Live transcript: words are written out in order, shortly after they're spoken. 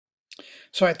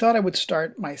So I thought I would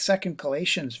start my second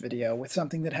Galatians video with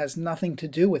something that has nothing to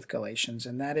do with Galatians,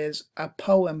 and that is a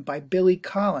poem by Billy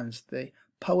Collins, the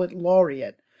poet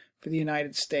laureate for the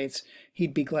United States.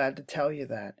 He'd be glad to tell you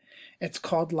that. It's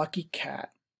called Lucky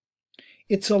Cat.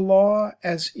 It's a law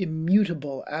as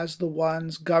immutable as the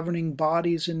ones governing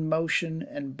bodies in motion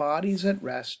and bodies at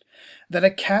rest, that a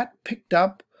cat picked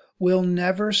up will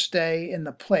never stay in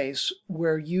the place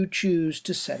where you choose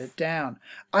to set it down.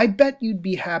 I bet you'd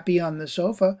be happy on the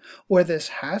sofa, or this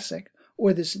hassock,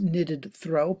 or this knitted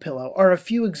throw pillow are a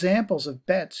few examples of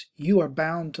bets you are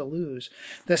bound to lose.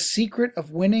 The secret of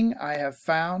winning, I have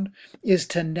found, is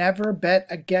to never bet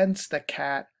against the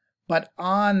cat, but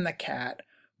on the cat,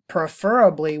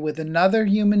 preferably with another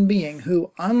human being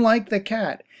who, unlike the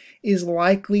cat, is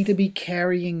likely to be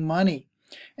carrying money.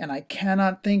 And I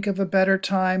cannot think of a better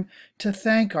time to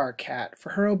thank our cat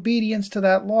for her obedience to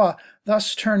that law,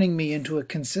 thus turning me into a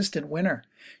consistent winner.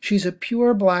 She's a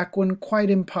pure black one, quite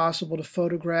impossible to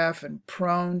photograph and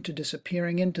prone to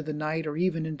disappearing into the night or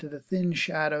even into the thin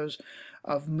shadows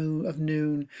of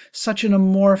noon. Such an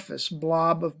amorphous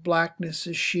blob of blackness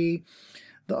is she.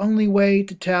 The only way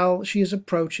to tell she is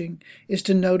approaching is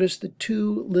to notice the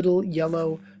two little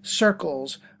yellow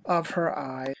circles of her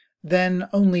eyes. Then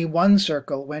only one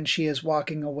circle when she is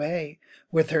walking away,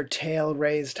 with her tail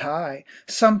raised high,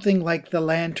 something like the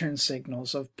lantern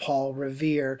signals of Paul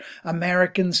Revere,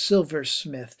 American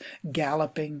silversmith,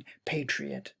 galloping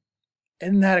patriot.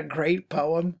 Isn't that a great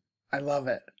poem? I love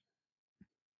it.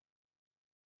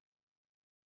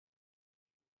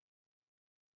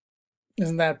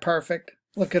 Isn't that perfect?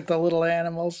 Look at the little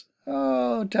animals.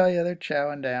 Oh, tell you, they're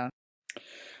chowing down.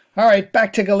 All right,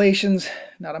 back to Galatians.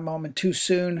 Not a moment too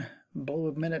soon. Blew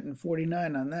a minute and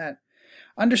 49 on that.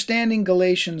 Understanding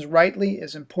Galatians rightly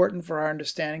is important for our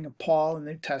understanding of Paul and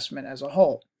the New Testament as a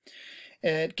whole.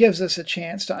 It gives us a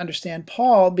chance to understand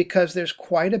Paul because there's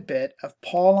quite a bit of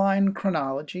Pauline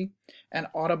chronology and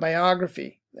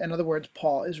autobiography. In other words,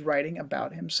 Paul is writing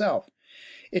about himself.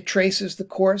 It traces the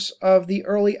course of the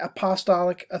early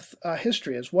apostolic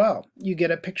history as well. You get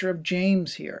a picture of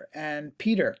James here and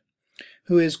Peter,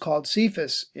 who is called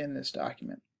Cephas in this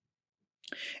document.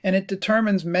 And it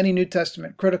determines many New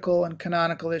Testament critical and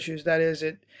canonical issues. That is,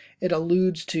 it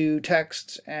alludes to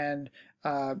texts and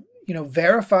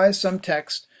verifies some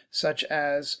texts such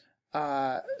as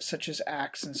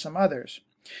Acts and some others.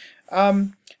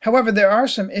 However, there are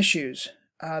some issues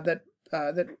that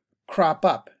crop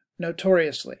up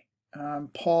notoriously.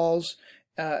 Paul's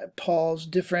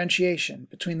differentiation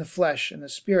between the flesh and the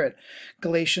spirit.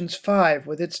 Galatians 5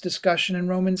 with its discussion in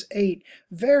Romans 8,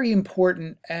 very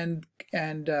important and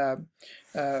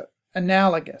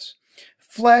analogous.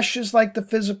 Flesh is like the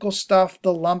physical stuff,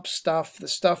 the lump stuff, the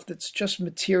stuff that's just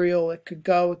material. It could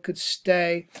go, it could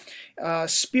stay.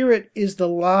 Spirit is the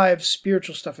live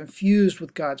spiritual stuff infused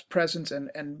with God's presence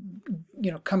and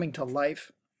coming to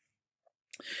life.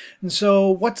 And so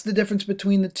what's the difference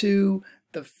between the two?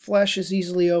 The flesh is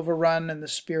easily overrun and the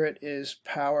spirit is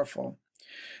powerful.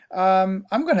 What I'm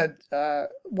going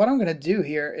to do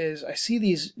here is I see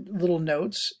these little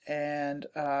notes and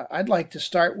I'd like to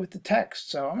start with the text.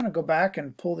 So I'm going to go back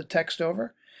and pull the text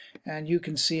over and you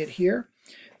can see it here.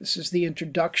 This is the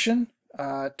introduction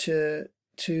to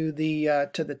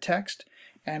the text,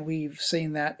 and we've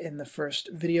seen that in the first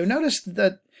video. Notice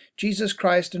that Jesus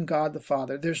Christ and God the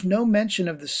Father. There's no mention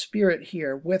of the Spirit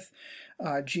here with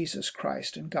Jesus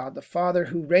Christ and God the Father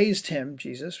who raised him,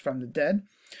 Jesus, from the dead.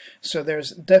 So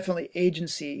there's definitely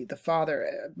agency. The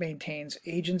Father maintains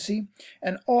agency.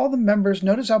 And all the members,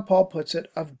 notice how Paul puts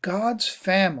it, of God's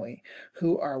family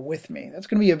who are with me. That's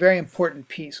going to be a very important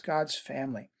piece, God's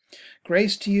family.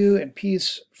 Grace to you and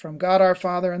peace from God our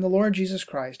Father and the Lord Jesus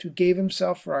Christ, who gave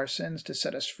himself for our sins to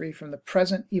set us free from the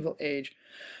present evil age,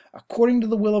 according to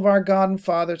the will of our God and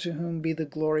Father, to whom be the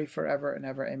glory forever and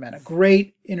ever. Amen. A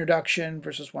great introduction,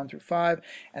 verses 1 through 5.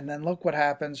 And then look what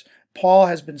happens. Paul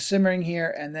has been simmering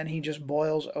here, and then he just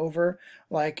boils over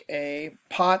like a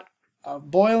pot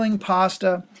of boiling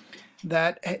pasta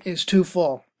that is too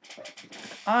full.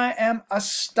 I am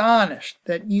astonished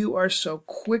that you are so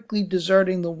quickly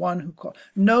deserting the one who called.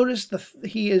 Notice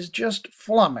he is just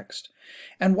flummoxed.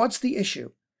 And what's the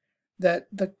issue? That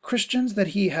the Christians that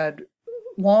he had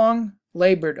long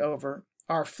labored over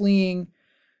are fleeing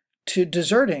to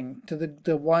deserting to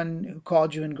the one who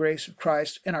called you in grace of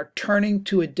Christ and are turning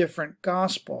to a different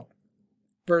gospel.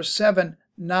 Verse 7,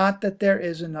 not that there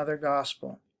is another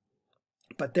gospel,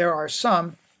 but there are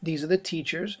some, these are the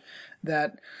teachers,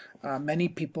 that many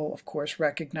people, of course,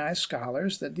 recognize,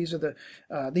 scholars, that these are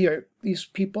these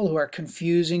people who are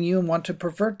confusing you and want to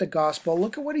pervert the gospel.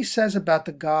 Look at what he says about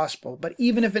the gospel. But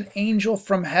even if an angel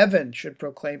from heaven should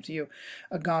proclaim to you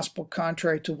a gospel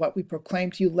contrary to what we proclaim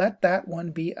to you, let that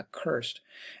one be accursed.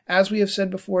 As we have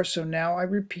said before, so now I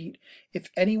repeat, if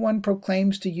anyone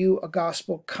proclaims to you a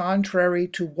gospel contrary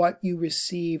to what you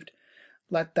received,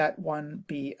 let that one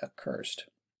be accursed.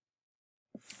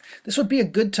 This would be a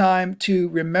good time to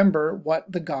remember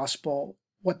what the gospel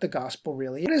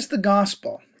really is. What is the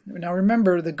gospel? Now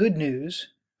remember, the good news,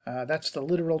 that's the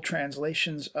literal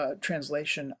translation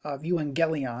of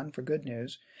euangelion for good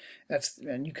news.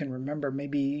 And you can remember,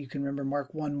 maybe you can remember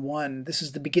Mark 1:1. This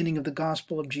is the beginning of the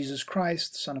gospel of Jesus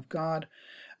Christ, the Son of God.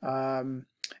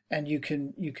 And you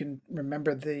can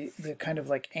remember the kind of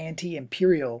like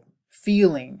anti-imperial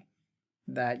feeling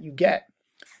that you get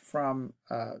from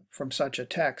such a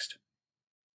text.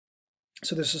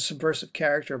 So there's a subversive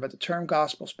character, but the term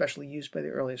gospel, especially used by the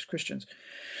earliest Christians.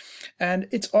 And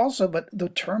it's also, but the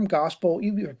term gospel,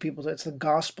 you hear people say it's the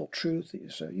gospel truth,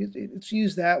 so it's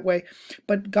used that way.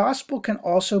 But gospel can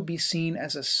also be seen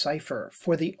as a cipher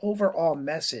for the overall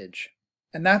message.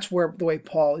 And that's where the way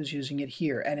Paul is using it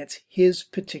here, and it's his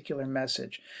particular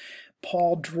message.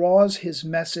 Paul draws his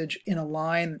message in a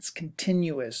line that's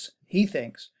continuous, he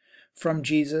thinks, from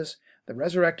Jesus, the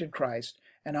resurrected Christ,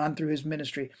 and on through his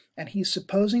ministry. And he's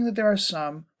supposing that there are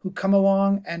some who come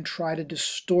along and try to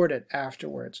distort it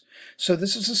afterwards. So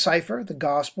this is a cipher. The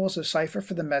gospel is a cipher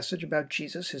for the message about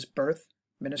Jesus, his birth,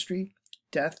 ministry,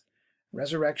 death,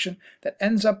 resurrection, that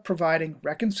ends up providing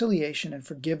reconciliation and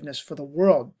forgiveness for the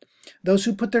world. Those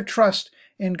who put their trust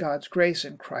in God's grace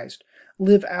in Christ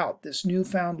live out this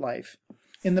newfound life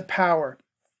in the power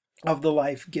of the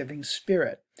life-giving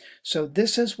Spirit. So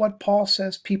this is what Paul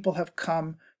says people have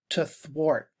come to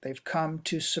thwart. They've come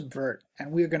to subvert.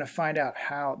 And we're going to find out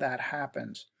how that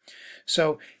happens.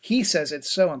 So he says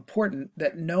it's so important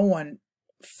that no one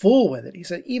fool with it. He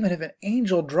said, even if an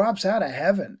angel drops out of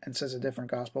heaven and says a different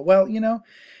gospel. Well, you know,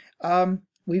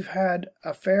 we've had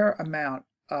a fair amount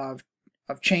of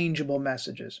changeable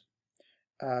messages.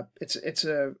 It's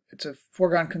a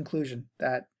foregone conclusion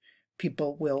that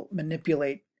people will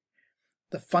manipulate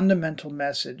the fundamental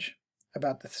message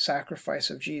about the sacrifice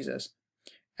of Jesus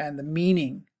and the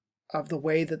meaning of the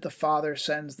way that the Father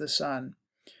sends the Son,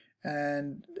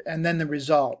 and then the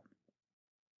result.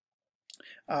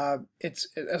 It's,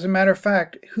 as a matter of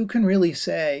fact, who can really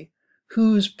say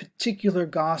whose particular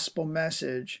gospel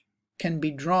message can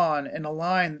be drawn in a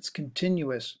line that's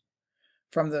continuous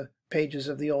from the pages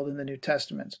of the Old and the New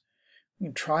Testaments? We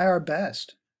can try our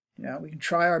best, we can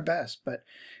try our best, but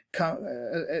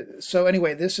so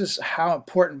anyway, this is how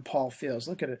important Paul feels.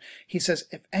 Look at it. He says,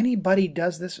 if anybody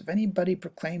does this, if anybody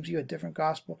proclaims you a different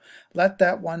gospel, let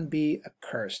that one be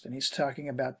accursed. And he's talking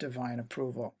about divine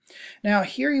approval. Now,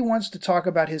 here he wants to talk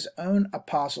about his own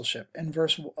apostleship in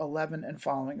verse 11 and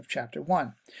following of chapter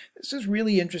 1. This is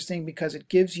really interesting because it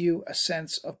gives you a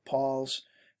sense of Paul's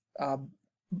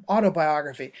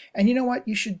autobiography. And you know what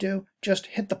you should do? Just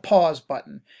hit the pause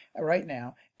button right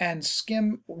now and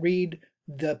read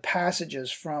the passages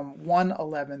from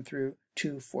 1:11 through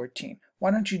 2:14.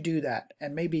 Why don't you do that?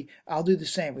 And maybe I'll do the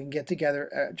same. We can get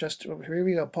together. Here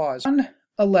we go. Pause.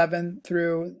 1:11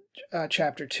 through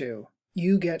chapter 2.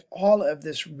 You get all of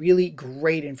this really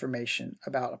great information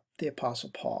about the Apostle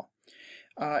Paul.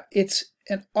 It's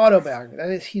an autobiography.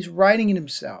 That is, he's writing it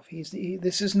himself.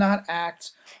 This is not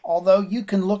Acts, although you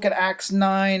can look at Acts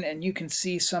 9 and you can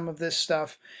see some of this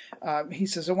stuff. He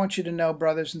says, I want you to know,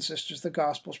 brothers and sisters, the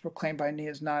gospel is proclaimed by me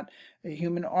is not a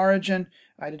human origin.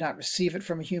 I did not receive it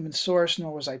from a human source,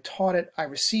 nor was I taught it. I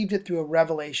received it through a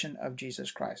revelation of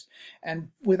Jesus Christ. And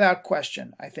without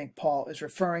question, I think Paul is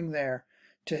referring there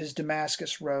to his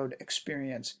Damascus Road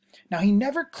experience. Now, he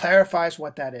never clarifies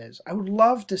what that is. I would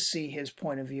love to see his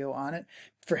point of view on it,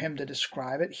 for him to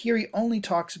describe it. Here he only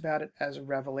talks about it as a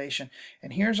revelation.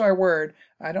 And here's our word.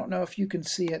 I don't know if you can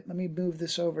see it. Let me move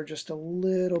this over just a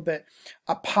little bit.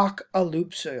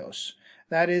 Apokalypsos.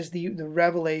 That is the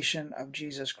revelation of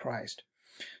Jesus Christ.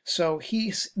 So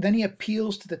then he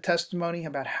appeals to the testimony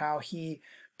about how he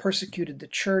persecuted the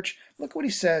church. Look what he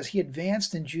says. He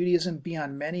advanced in Judaism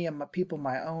beyond many of my people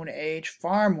my own age,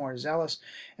 far more zealous.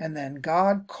 And then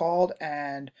God called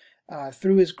and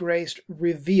through his grace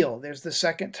reveal. There's the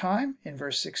second time in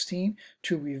verse 16,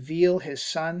 to reveal his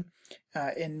Son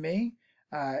in me.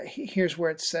 Here's where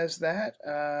it says that.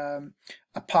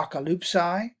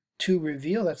 Apokalypsai, to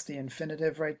reveal. That's the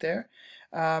infinitive right there.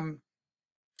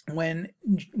 when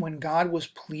God was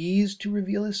pleased to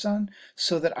reveal his son,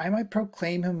 so that I might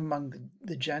proclaim him among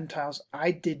the Gentiles,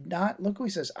 I did not, look what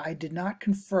he says, I did not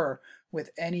confer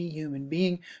with any human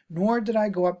being, nor did I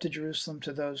go up to Jerusalem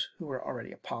to those who were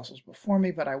already apostles before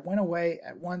me, but I went away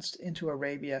at once into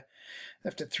Arabia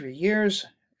after 3 years,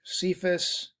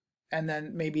 Cephas, and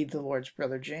then maybe the Lord's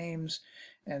brother James.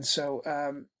 And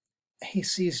so he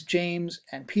sees James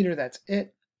and Peter, that's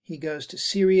it. He goes to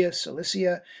Syria,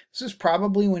 Cilicia. This is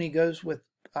probably when he goes with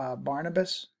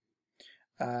Barnabas.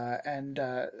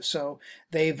 So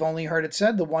they've only heard it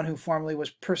said, the one who formerly was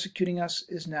persecuting us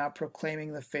is now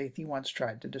proclaiming the faith he once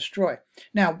tried to destroy.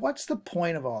 Now, what's the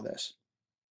point of all this?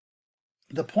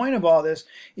 The point of all this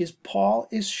is Paul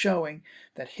is showing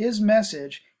that his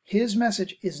message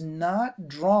is not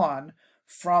drawn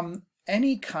from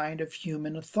any kind of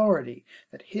human authority,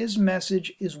 that his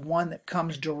message is one that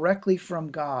comes directly from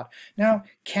God. Now,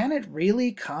 can it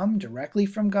really come directly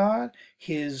from God?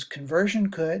 His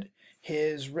conversion could,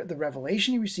 the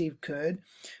revelation he received could,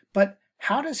 but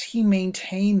how does he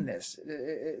maintain this?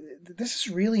 This is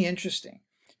really interesting.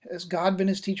 Has God been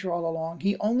his teacher all along?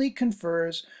 He only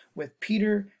confers with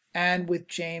Peter and with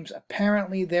James.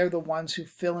 Apparently, they're the ones who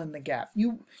fill in the gap.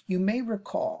 You may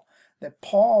recall that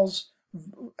Paul's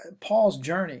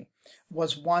journey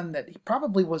was one that he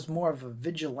probably was more of a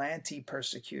vigilante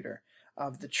persecutor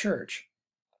of the church,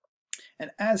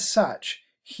 and as such,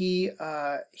 he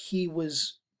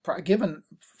was given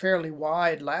fairly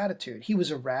wide latitude. He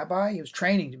was a rabbi. He was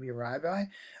training to be a rabbi,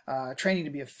 training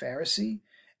to be a Pharisee,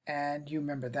 and you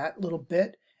remember that little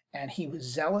bit. And he was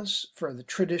zealous for the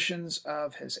traditions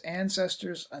of his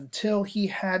ancestors until he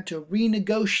had to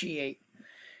renegotiate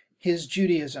his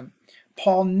Judaism.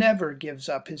 Paul never gives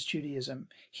up his Judaism.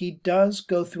 He does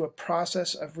go through a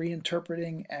process of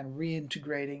reinterpreting and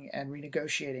reintegrating and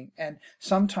renegotiating. And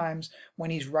sometimes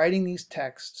when he's writing these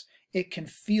texts, it can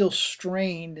feel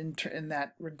strained in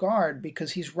that regard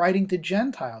because he's writing to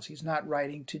Gentiles. He's not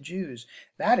writing to Jews.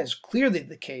 That is clearly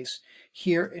the case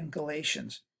here in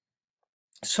Galatians.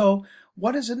 So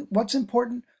what's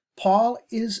important? Paul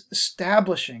is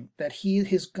establishing that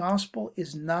his gospel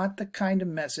is not the kind of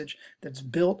message that's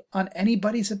built on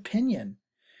anybody's opinion.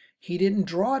 He didn't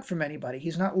draw it from anybody.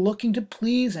 He's not looking to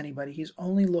please anybody. He's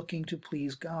only looking to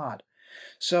please God.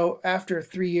 So after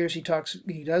 3 years, he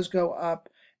does go up,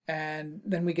 and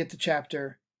then we get to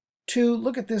chapter 2.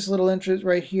 Look at this little interest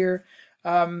right here.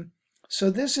 So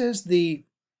this is the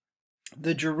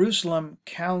Jerusalem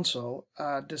Council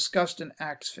discussed in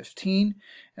Acts 15.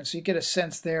 And so you get a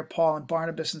sense there, Paul and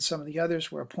Barnabas and some of the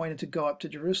others were appointed to go up to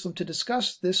Jerusalem to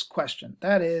discuss this question.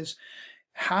 That is,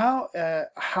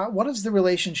 what is the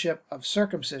relationship of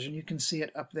circumcision? You can see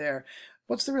it up there.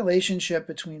 What's the relationship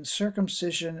between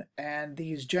circumcision and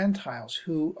these Gentiles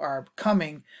who are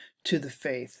coming to the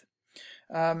faith?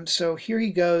 So here he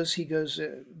goes,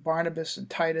 Barnabas and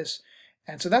Titus.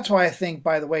 And so that's why I think,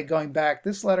 by the way, going back,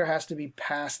 this letter has to be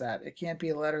past that. It can't be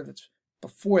a letter that's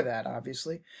before that,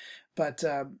 obviously. But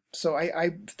so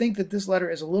I think that this letter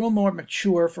is a little more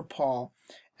mature for Paul,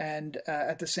 and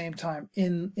at the same time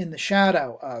in the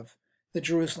shadow of the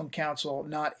Jerusalem Council,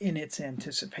 not in its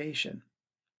anticipation.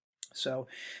 So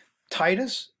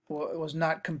Titus was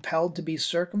not compelled to be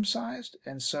circumcised,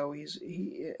 and so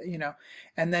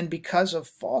and then because of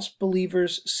false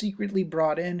believers secretly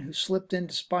brought in who slipped in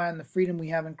to spy on the freedom we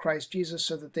have in Christ Jesus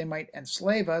so that they might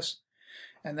enslave us,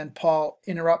 and then Paul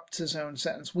interrupts his own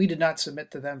sentence, we did not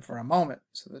submit to them for a moment,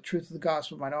 so the truth of the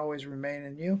gospel might always remain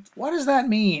in you. What does that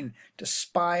mean, to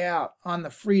spy out on the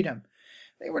freedom?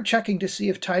 They were checking to see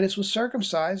if Titus was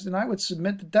circumcised, and I would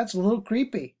submit that that's a little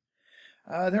creepy.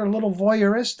 They're a little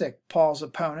voyeuristic, Paul's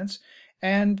opponents,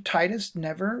 and Titus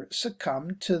never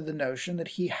succumbed to the notion that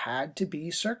he had to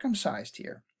be circumcised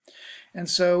here. And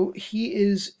so he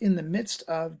is in the midst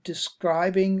of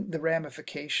describing the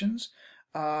ramifications.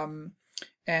 And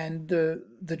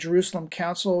the Jerusalem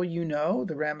Council,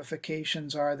 the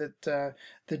ramifications are that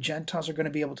the Gentiles are going to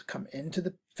be able to come into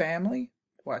the family.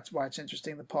 That's why it's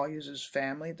interesting that Paul uses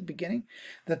family at the beginning,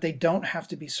 that they don't have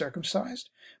to be circumcised,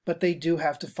 but they do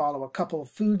have to follow a couple of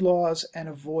food laws and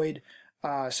avoid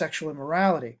sexual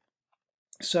immorality.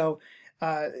 So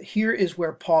here is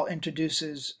where Paul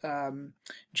introduces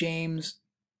James.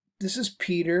 This is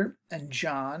Peter and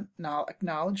John, now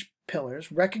acknowledged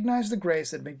pillars, recognize the grace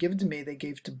that had been given to me. They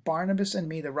gave to Barnabas and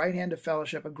me the right hand of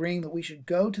fellowship, agreeing that we should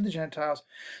go to the Gentiles.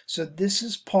 So this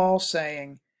is Paul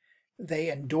saying,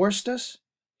 they endorsed us.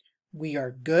 We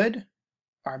are good,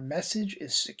 our message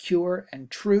is secure and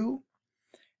true,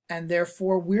 and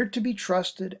therefore we're to be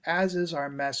trusted, as is our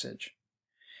message.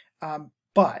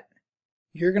 But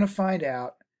you're going to find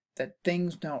out that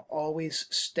things don't always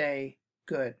stay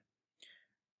good.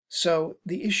 So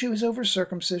the issue is over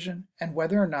circumcision and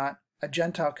whether or not a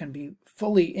Gentile can be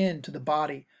fully into the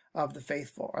body of the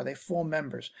faithful. Are they full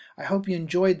members? I hope you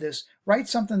enjoyed this. Write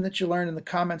something that you learned in the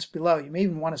comments below. You may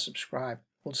even want to subscribe.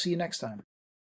 We'll see you next time.